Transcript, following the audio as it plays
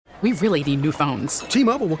We really need new phones.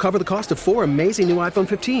 T-Mobile will cover the cost of 4 amazing new iPhone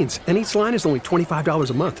 15s, and each line is only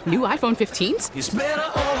 $25 a month. New iPhone 15s? It's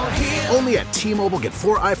better over here. Only at T-Mobile, get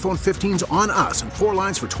 4 iPhone 15s on us and 4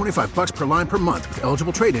 lines for $25 per line per month with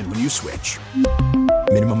eligible trade-in when you switch.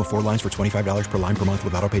 Minimum of 4 lines for $25 per line per month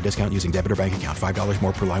with autopay discount using debit or bank account. $5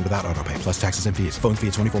 more per line without autopay, plus taxes and fees. Phone fee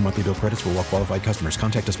at 24 monthly bill credits for well-qualified customers.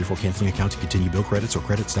 Contact us before canceling account to continue bill credits or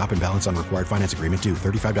credit stop and balance on required finance agreement due.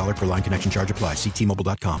 $35 per line connection charge applies. See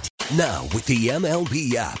T-Mobile.com. Now, with the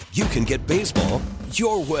MLB app, you can get baseball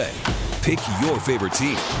your way. Pick your favorite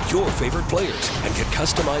team, your favorite players, and get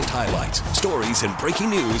customized highlights, stories, and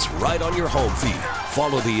breaking news right on your home feed.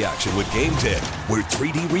 Follow the action with Game Day, where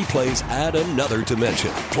 3D replays add another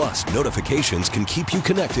dimension. Plus, notifications can keep you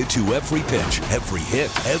connected to every pitch, every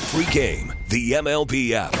hit, every game. The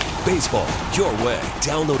MLB app. Baseball your way.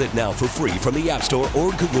 Download it now for free from the App Store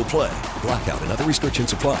or Google Play. Blackout and other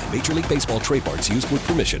restrictions apply. Major League Baseball trademarks used with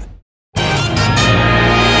permission.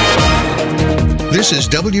 This is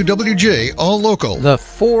WWJ All Local. The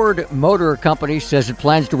Ford Motor Company says it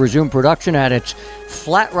plans to resume production at its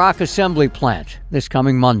Flat Rock assembly plant this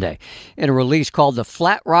coming Monday. In a release called the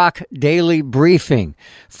Flat Rock Daily Briefing,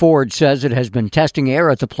 Ford says it has been testing air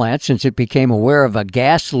at the plant since it became aware of a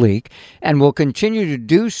gas leak and will continue to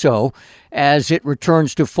do so as it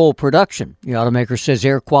returns to full production. The automaker says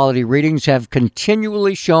air quality readings have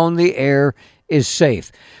continually shown the air is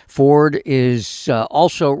safe. Ford is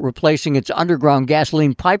also replacing its underground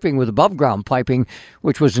gasoline piping with above-ground piping,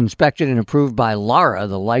 which was inspected and approved by LARA,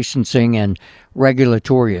 the Licensing and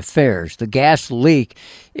Regulatory Affairs. The gas leak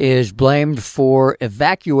is blamed for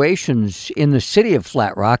evacuations in the city of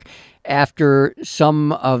Flat Rock after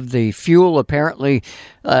some of the fuel apparently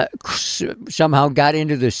somehow got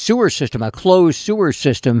into the sewer system, a closed sewer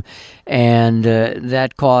system, and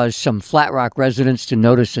that caused some Flat Rock residents to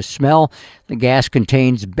notice a smell. The gas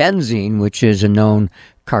contains benzene, which is a known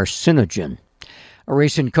carcinogen. A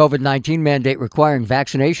recent COVID-19 mandate requiring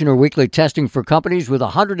vaccination or weekly testing for companies with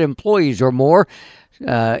 100 employees or more,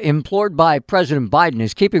 implored by President Biden,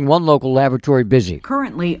 is keeping one local laboratory busy.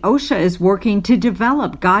 Currently, OSHA is working to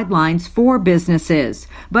develop guidelines for businesses.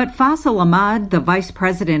 But Faisal Ahmad, the vice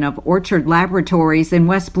president of Orchard Laboratories in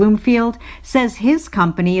West Bloomfield, says his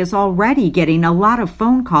company is already getting a lot of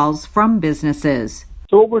phone calls from businesses.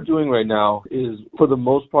 So what we're doing right now is, for the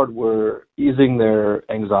most part, we're easing their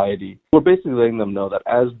anxiety. We're basically letting them know that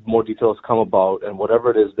as more details come about and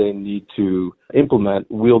whatever it is they need to implement,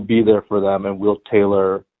 we'll be there for them and we'll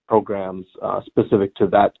tailor programs specific to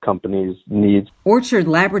that company's needs. Orchard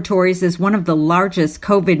Laboratories is one of the largest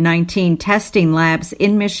COVID-19 testing labs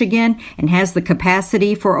in Michigan and has the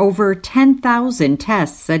capacity for over 10,000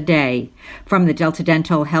 tests a day. From the Delta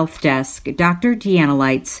Dental Health Desk, Dr. Deanna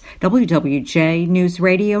Lights, WWJ News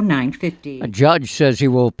Radio 950. A judge says he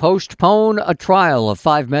will postpone a trial of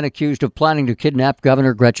 5 men accused of planning to kidnap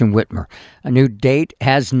Governor Gretchen Whitmer. A new date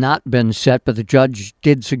has not been set, but the judge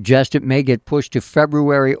did suggest it may get pushed to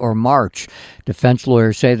February or March. Defense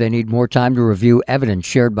lawyers say they need more time to review evidence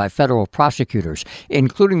shared by federal prosecutors,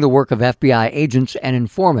 including the work of FBI agents and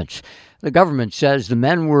informants. The government says the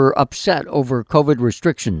men were upset over COVID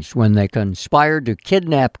restrictions when they conspired to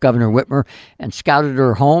kidnap Governor Whitmer and scouted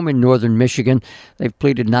her home in northern Michigan. They've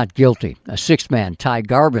pleaded not guilty. A sixth man, Ty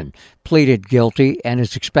Garbin, pleaded guilty and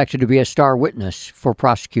is expected to be a star witness for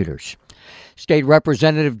prosecutors. State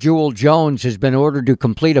Representative Jewel Jones has been ordered to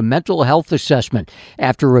complete a mental health assessment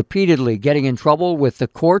after repeatedly getting in trouble with the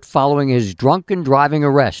court following his drunken driving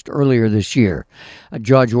arrest earlier this year. A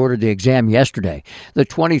judge ordered the exam yesterday. The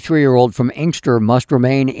 23-year-old from Inkster must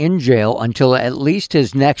remain in jail until at least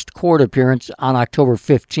his next court appearance on October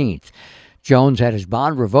 15th. Jones had his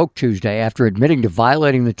bond revoked Tuesday after admitting to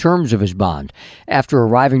violating the terms of his bond. After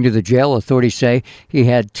arriving to the jail, authorities say he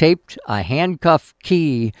had taped a handcuff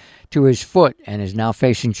key to his foot and is now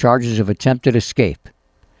facing charges of attempted escape.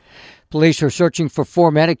 Police are searching for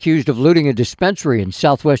 4 men accused of looting a dispensary in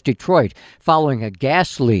southwest Detroit following a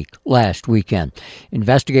gas leak last weekend.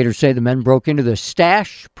 Investigators say the men broke into the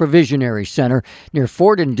Stash Provisionary Center near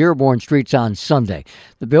Ford and Dearborn Streets on Sunday.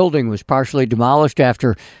 The building was partially demolished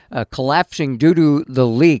after collapsing due to the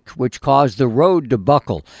leak, which caused the road to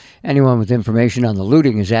buckle. Anyone with information on the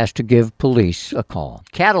looting is asked to give police a call.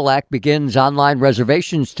 Cadillac begins online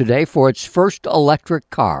reservations today for its first electric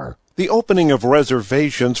car. The opening of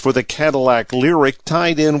reservations for the Cadillac Lyriq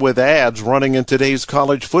tied in with ads running in today's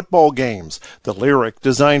college football games. The Lyriq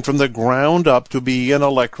designed from the ground up to be an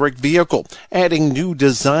electric vehicle, adding new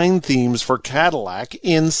design themes for Cadillac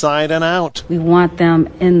inside and out. We want them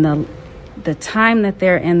in the time that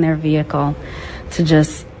they're in their vehicle to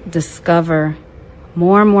just discover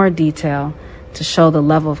more and more detail to show the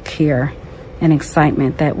level of care and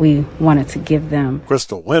excitement that we wanted to give them.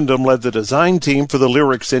 Crystal Wyndham led the design team for the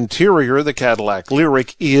Lyric's interior. The Cadillac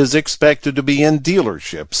Lyric is expected to be in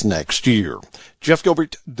dealerships next year. Jeff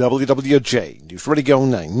Gilbert, WWJ, News Radio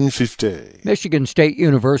 950. Michigan State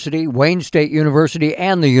University, Wayne State University,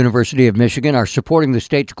 and the University of Michigan are supporting the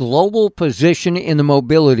state's global position in the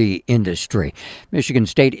mobility industry. Michigan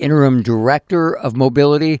State Interim Director of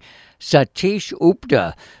Mobility, Satish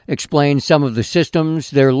Upta, explains some of the systems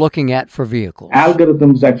they're looking at for vehicles.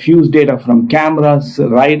 Algorithms that fuse data from cameras,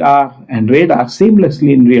 LiDAR, and radar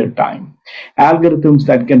seamlessly in real time. Algorithms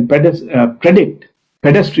that can predict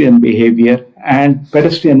pedestrian behavior and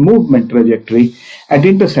pedestrian movement trajectory at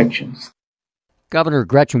intersections. Governor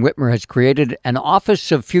Gretchen Whitmer has created an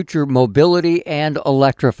Office of Future Mobility and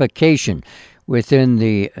Electrification within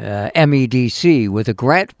the MEDC with a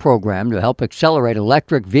grant program to help accelerate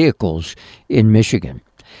electric vehicles in Michigan.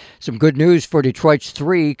 Some good news for Detroit's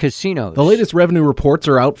 3 casinos. The latest revenue reports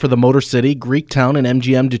are out for the Motor City, Greektown, and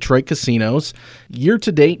MGM Detroit casinos.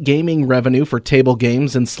 Year-to-date gaming revenue for table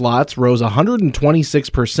games and slots rose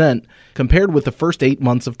 126% compared with the first 8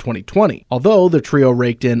 months of 2020, although the trio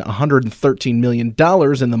raked in $113 million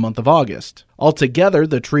in the month of August. Altogether,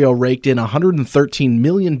 the trio raked in $113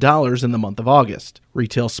 million in the month of August.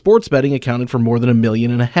 Retail sports betting accounted for more than $1.5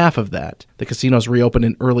 million of that. The casinos reopened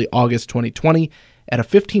in early August 2020 at a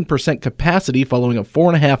 15% capacity following a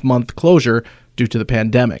 4.5-month closure due to the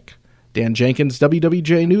pandemic. Dan Jenkins,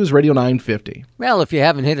 WWJ News, Radio 950. Well, if you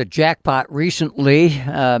haven't hit a jackpot recently,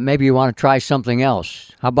 maybe you want to try something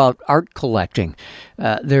else. How about art collecting?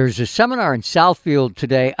 There's a seminar in Southfield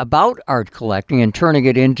today about art collecting and turning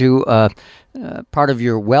it into part of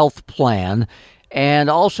your wealth plan, and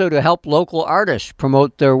also to help local artists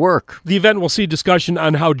promote their work. The event will see discussion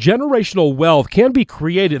on how generational wealth can be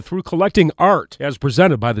created through collecting art, as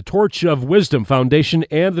presented by the Torch of Wisdom Foundation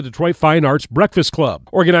and the Detroit Fine Arts Breakfast Club.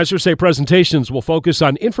 Organizers say presentations will focus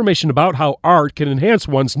on information about how art can enhance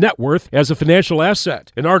one's net worth as a financial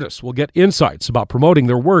asset, and artists will get insights about promoting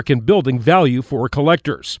their work and building value for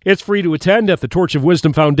collectors. It's free to attend at the Torch of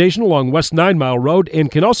Wisdom Foundation along West 9 Mile Road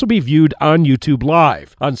and can also be viewed on YouTube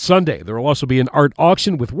Live. On Sunday, there will also be an art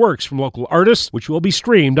auction with works from local artists, which will be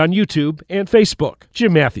streamed on YouTube and Facebook.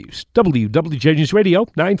 Jim Matthews, WWJ News Radio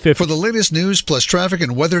 950. For the latest news plus traffic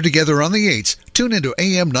and weather together on the 8s, tune into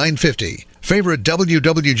AM 950. Favorite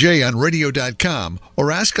WWJ on radio.com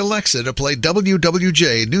or ask Alexa to play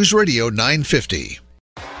WWJ News Radio 950.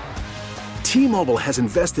 T-Mobile has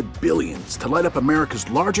invested billions to light up America's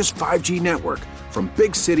largest 5G network, from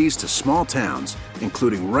big cities to small towns,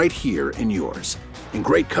 including right here in yours. And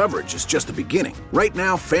great coverage is just the beginning. Right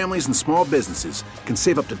now, families and small businesses can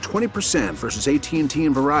save up to 20% versus AT&T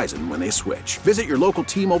and Verizon when they switch. Visit your local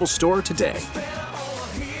T-Mobile store today.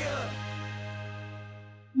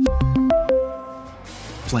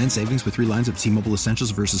 Plan savings with 3 lines of T-Mobile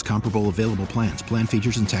Essentials versus comparable available plans. Plan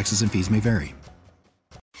features and taxes and fees may vary.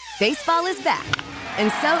 Baseball is back,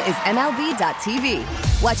 and so is MLB.tv.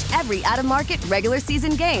 Watch every out-of-market regular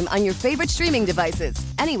season game on your favorite streaming devices,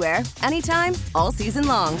 anywhere, anytime, all season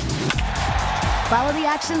long. Follow the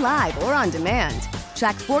action live or on demand.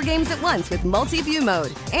 Track 4 games at once with multi-view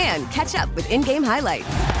mode and catch up with in-game highlights.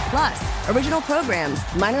 Plus, original programs,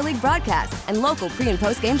 minor league broadcasts, and local pre- and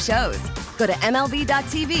post-game shows. Go to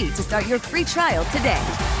MLB.tv to start your free trial today.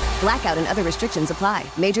 Blackout and other restrictions apply.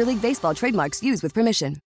 Major League Baseball trademarks used with permission.